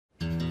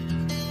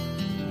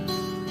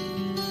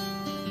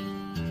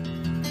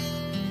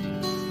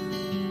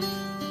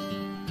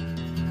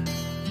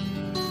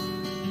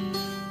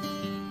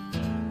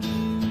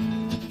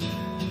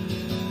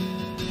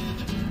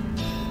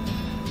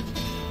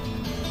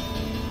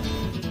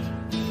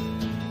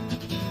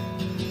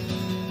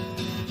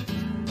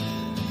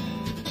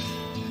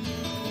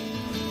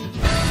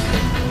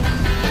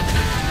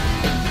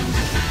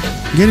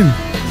Get him!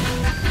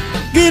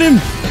 Get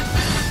him!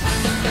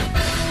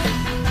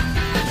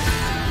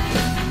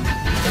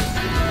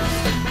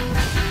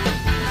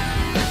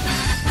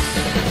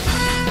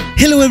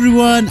 Hello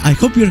everyone, I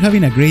hope you're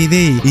having a great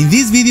day. In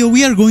this video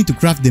we are going to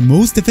craft the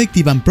most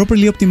effective and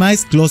properly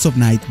optimized Claws of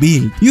Night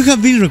build. You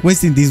have been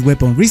requesting this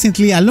weapon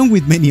recently along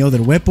with many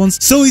other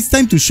weapons, so it's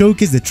time to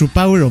showcase the true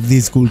power of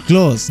these cool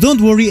claws. Don't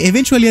worry,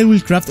 eventually I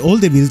will craft all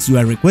the builds you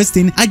are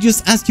requesting, I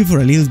just ask you for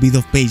a little bit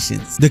of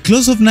patience. The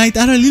Claws of Night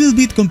are a little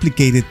bit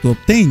complicated to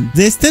obtain.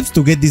 The steps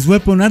to get this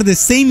weapon are the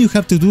same you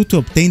have to do to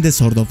obtain the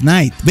Sword of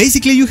Night.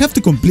 Basically you have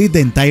to complete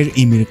the entire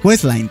Ymir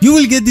questline. You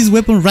will get this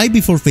weapon right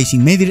before facing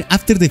Medir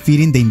after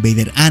defeating the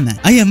Invader Anna.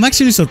 I am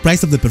actually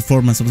surprised of the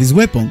performance of this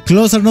weapon.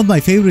 Claws are not my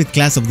favorite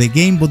class of the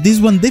game, but this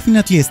one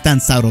definitely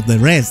stands out of the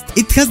rest.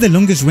 It has the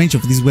longest range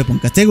of this weapon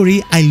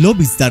category, I love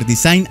its dark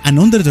design, and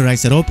under the right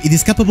setup it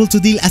is capable to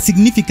deal a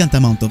significant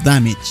amount of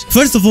damage.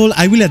 First of all,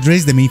 I will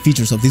address the main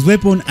features of this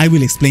weapon, I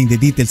will explain the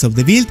details of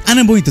the build, and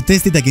I'm going to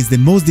test it against the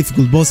most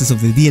difficult bosses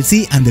of the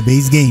DLC and the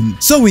base game.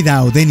 So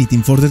without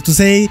anything further to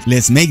say,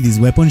 let's make this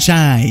weapon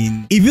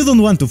shine. If you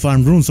don't want to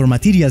farm runes or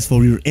materials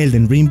for your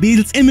Elden Ring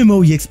builds,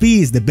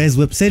 MMOEXP is the best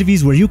web service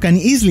where you can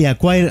easily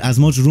acquire as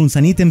much runes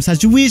and items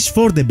as you wish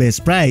for the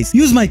best price.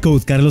 Use my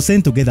code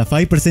CarlosN to get a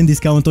 5%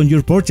 discount on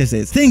your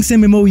purchases. Thanks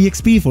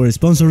MMOEXP for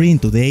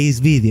sponsoring today's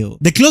video.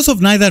 The Claws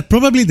of Night are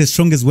probably the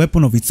strongest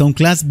weapon of its own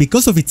class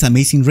because of its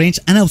amazing range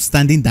and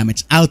outstanding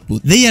damage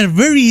output. They are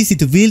very easy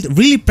to build,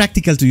 really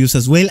practical to use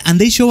as well, and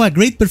they show a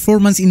great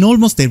performance in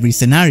almost every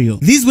scenario.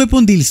 This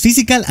weapon deals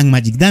physical and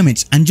magic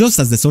damage, and just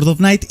as the Sword of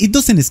Night, it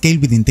doesn't scale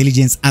with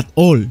intelligence at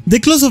all. The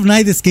Claws of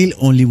Night scale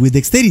only with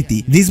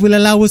dexterity. This will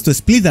allow us to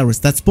split our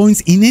stats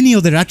points in any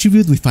other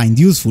attribute we find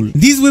useful.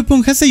 This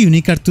weapon has a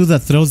unique R2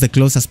 that throws the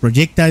claws as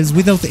projectiles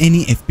without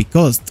any FP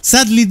cost.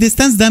 Sadly, the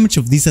stance damage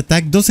of this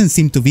attack doesn't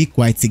seem to be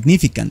quite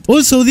significant.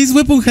 Also, this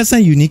weapon has a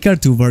unique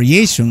R2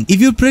 variation. If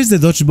you press the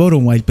dodge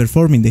button while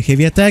performing the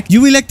heavy attack,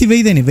 you will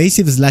activate an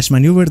evasive slash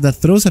maneuver that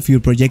throws a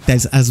few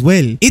projectiles as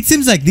well. It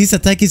seems like this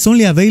attack is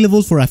only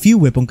available for a few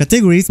weapon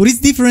categories, but it's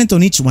different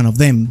on each one of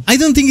them. I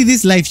don't think it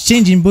is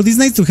life-changing, but it's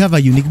nice to have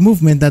a unique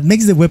movement that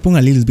makes the weapon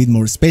a little bit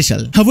more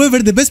special. However,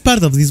 the best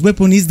part of this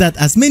weapon is that,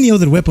 as many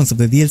other weapons of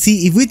the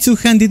DLC, if we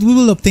two-hand it, we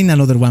will obtain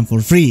another one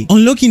for free,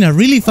 unlocking a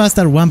really fast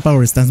R1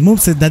 power stance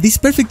moveset that is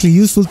perfectly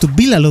useful to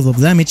deal a lot of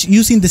damage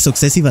using the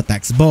successive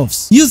attacks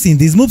buffs. Using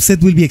this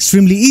moveset will be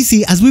extremely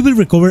easy as we will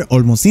recover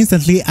almost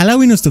instantly,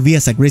 allowing us to be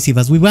as aggressive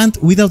as we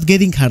want without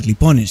getting hardly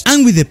punished.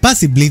 And with the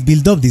passive bleed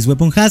build-up this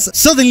weapon has,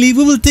 suddenly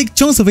we will take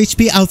chunks of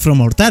HP out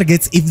from our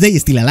targets if they are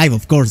still alive,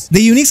 of course.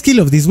 The unique skill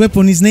of this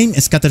weapon is named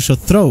Scattershot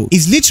Throw.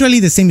 It's literally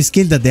the same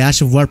skill that the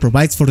Ash of War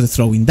provides for the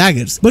throwing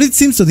daggers, but it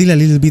seems to deal a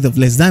little bit of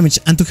less damage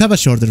and to have a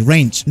shorter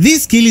range.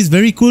 This skill is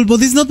very cool,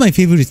 but it's not my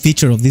favorite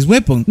feature of this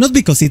weapon, not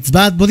because it's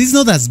bad, but it's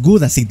not as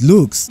good as it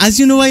looks. As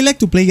you know, I like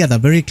to play at a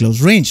very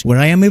close range, where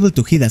I am able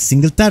to hit a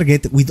single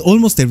target with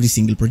almost every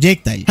single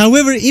projectile.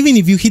 However, even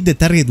if you hit the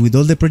target with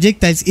all the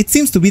projectiles, it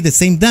seems to be the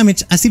same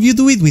damage as if you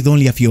do it with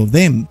only a few of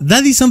them.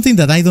 That is something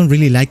that I don't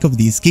really like of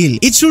this skill.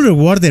 It should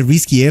reward the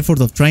risky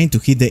effort of trying to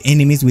hit the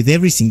enemies with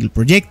every single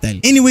projectile.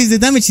 Anyways, the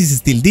damage is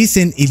still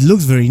decent, it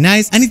looks very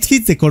nice, and it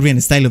fits the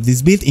Corvian style of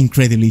this build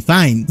incredibly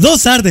fine.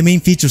 Those are the main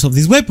features of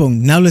this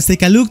weapon. Now let's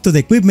take a look to the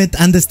equipment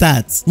and the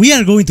stats. We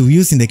are going to be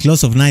using the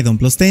Claws of Night on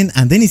 +10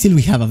 and any skill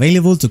we have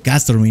available to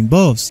cast our main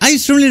buffs. I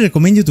strongly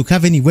recommend you to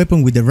have any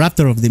weapon with the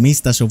Raptor of the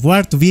Mist Ash of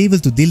War to be able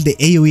to deal the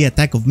AoE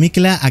attack of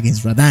Miquella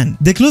against Radahn.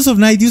 The Claws of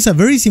Night use a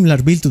very similar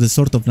build to the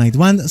Sword of Night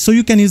one, so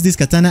you can use this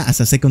katana as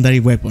a secondary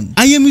weapon.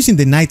 I am using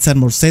the Knight's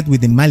armor set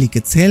with the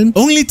Maliketh's helm,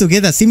 only to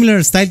get a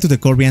similar style to the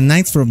Corvian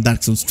Knights from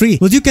Dark Souls 3,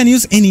 but you can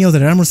use any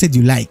other armor set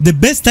you like. The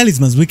best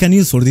talismans we can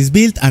use for this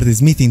build are the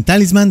Smithing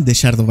Talisman, the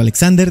Shard of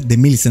Alexander, the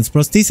Millicent's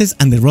Prosthesis,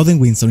 and the Rodden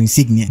Windsor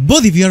Insignia.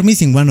 But if you are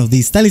missing one of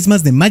these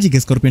talismans, the Magic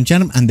Scorpion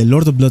Charm and the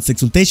Lord of Blood's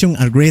Exultation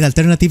are great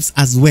alternatives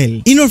as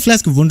well. In our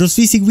Flask of Wondrous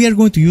Physic, we are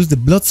going to use the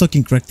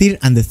Blood-Sucking Cracktear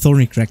and the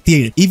Thorny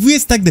Cracktear. If we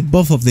stack the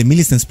buff of the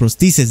Millicent's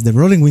Prosthesis, the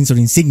Rodden Windsor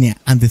Insignia,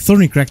 and the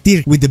Thorny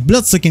Cracktear with the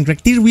Blood-Sucking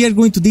Cracktear, we are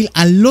going to deal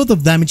a lot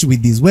of damage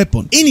with this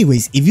weapon.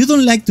 Anyways, if you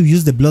don't like to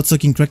use the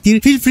Blood-Sucking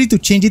Cracktear, feel free to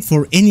change it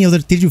for any other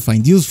tier you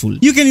find useful.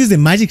 You can use the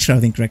Magic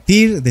Shrouding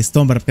Cracktear, the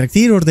Stonebarb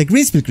Cracktear, or the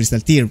Greenspill Crystal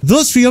tier.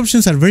 Those three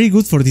options are very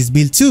good for this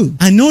build too.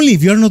 And only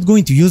if you are not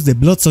going to use the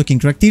Blood-Sucking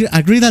Cracktear,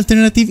 a great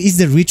alternative is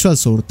the Ritual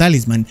Sword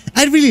Talisman.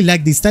 I really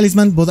like this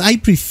talisman, but I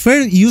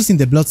prefer using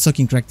the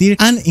Blood-Sucking Cracktear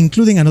and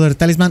including another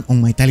talisman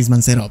on my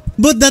talisman setup.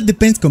 But that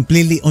depends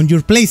completely on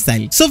your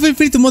playstyle, so feel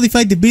free to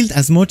modify the build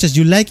as much as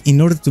you like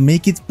in order to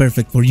make it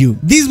perfect for you.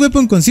 This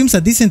weapon consumes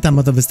a decent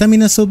amount of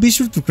stamina, so be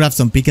sure to craft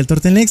some pickled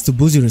turtlenecks to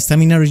boost your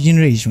stamina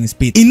regeneration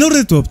speed. In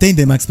order to obtain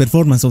the max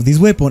performance of this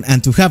weapon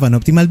and to have an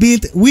optimal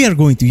build, we are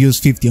going to use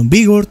 50 on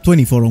Vigor,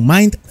 24 on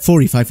Mind,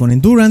 45 on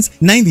Endurance,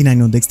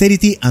 99 on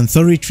Dexterity, and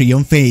 33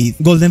 on Faith.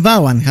 Golden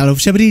Vow and Hall of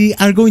Shabriri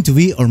are going to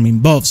be our main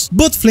buffs,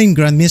 but Flame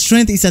grant me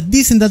Strength is a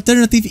decent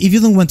alternative if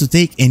you don't want to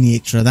take any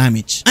extra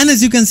damage. And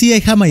as you can see, I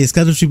have my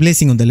Scattership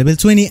Blessing on the level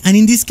 20, and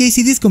in this case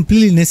it is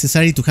completely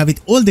necessary to have it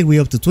all the way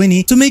up to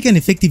 20 to make an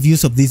effective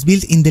use of this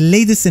build in the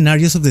latest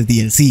scenarios of the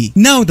DLC.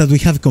 Now that we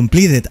have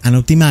completed and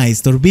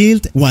optimized our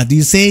build, what do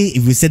you say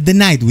if we set the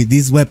Knight with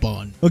this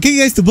weapon? Okay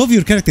guys, to buff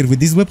your character with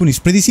this weapon is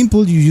pretty simple.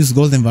 You use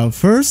Golden Vow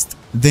first,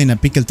 then a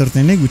Pickled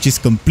Turtleneck, which is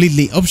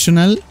completely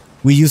optional.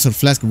 We use our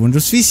Flask of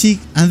Wondrous Physic,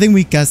 and then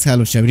we cast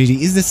Hall of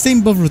Shabriri. It's the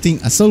same buff routine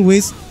as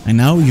always, and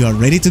now you are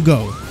ready to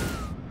go.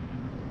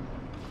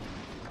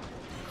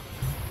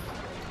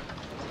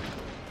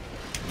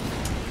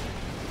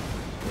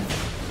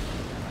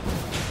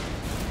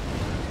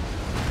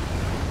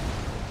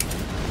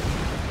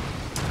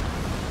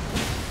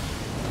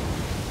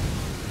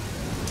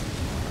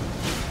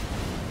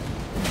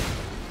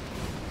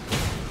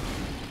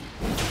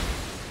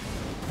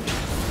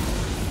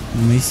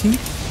 Amazing.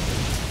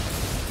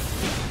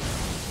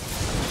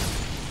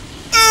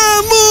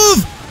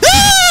 Move!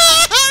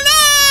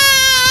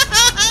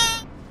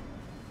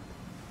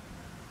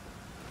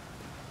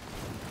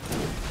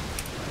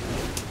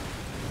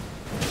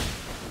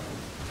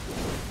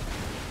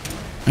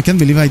 I can't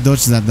believe I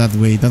dodged that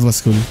way. That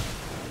was cool.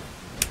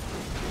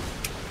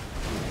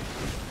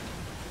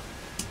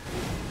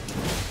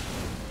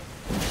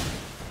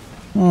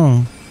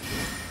 Oh.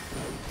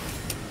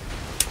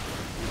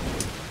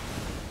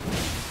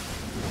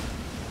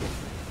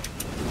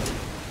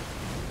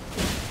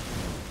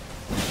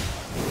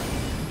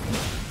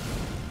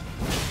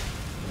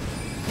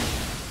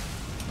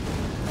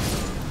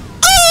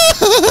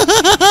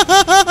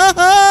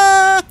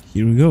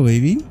 Here we go,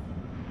 baby.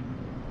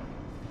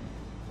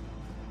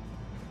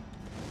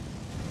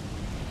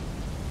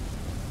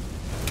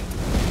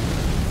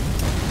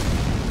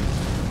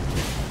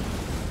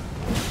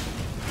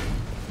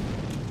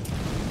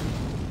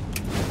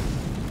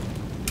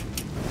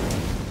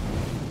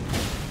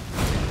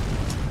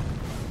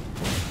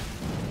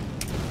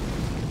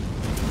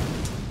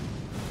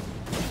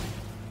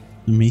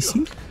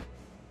 Amazing.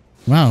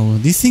 Wow,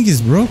 this thing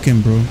is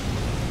broken, bro.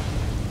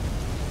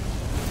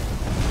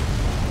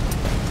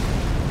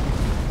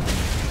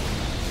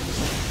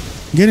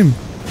 Get him!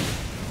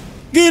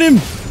 Get him!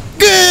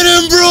 Get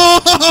him, bro!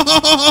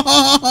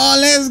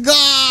 Let's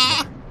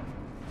go!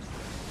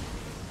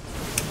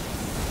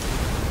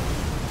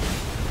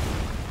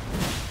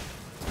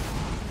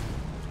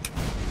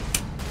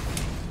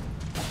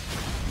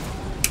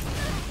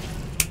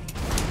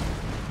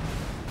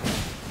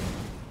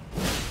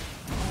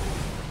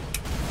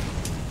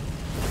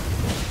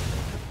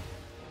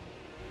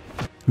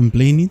 I'm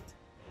playing it.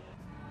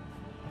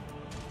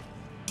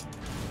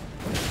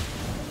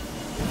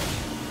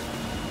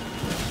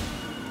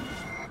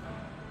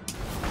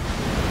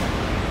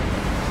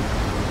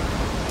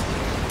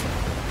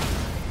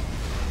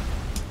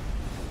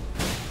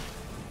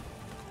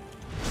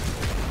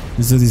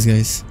 Let's do this,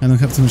 guys. I don't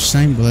have too much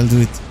time, but I'll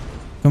do it.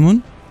 Come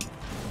on.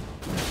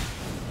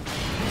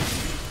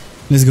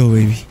 Let's go,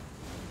 baby.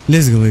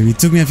 Let's go, baby. It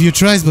took me a few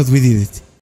tries, but we did it.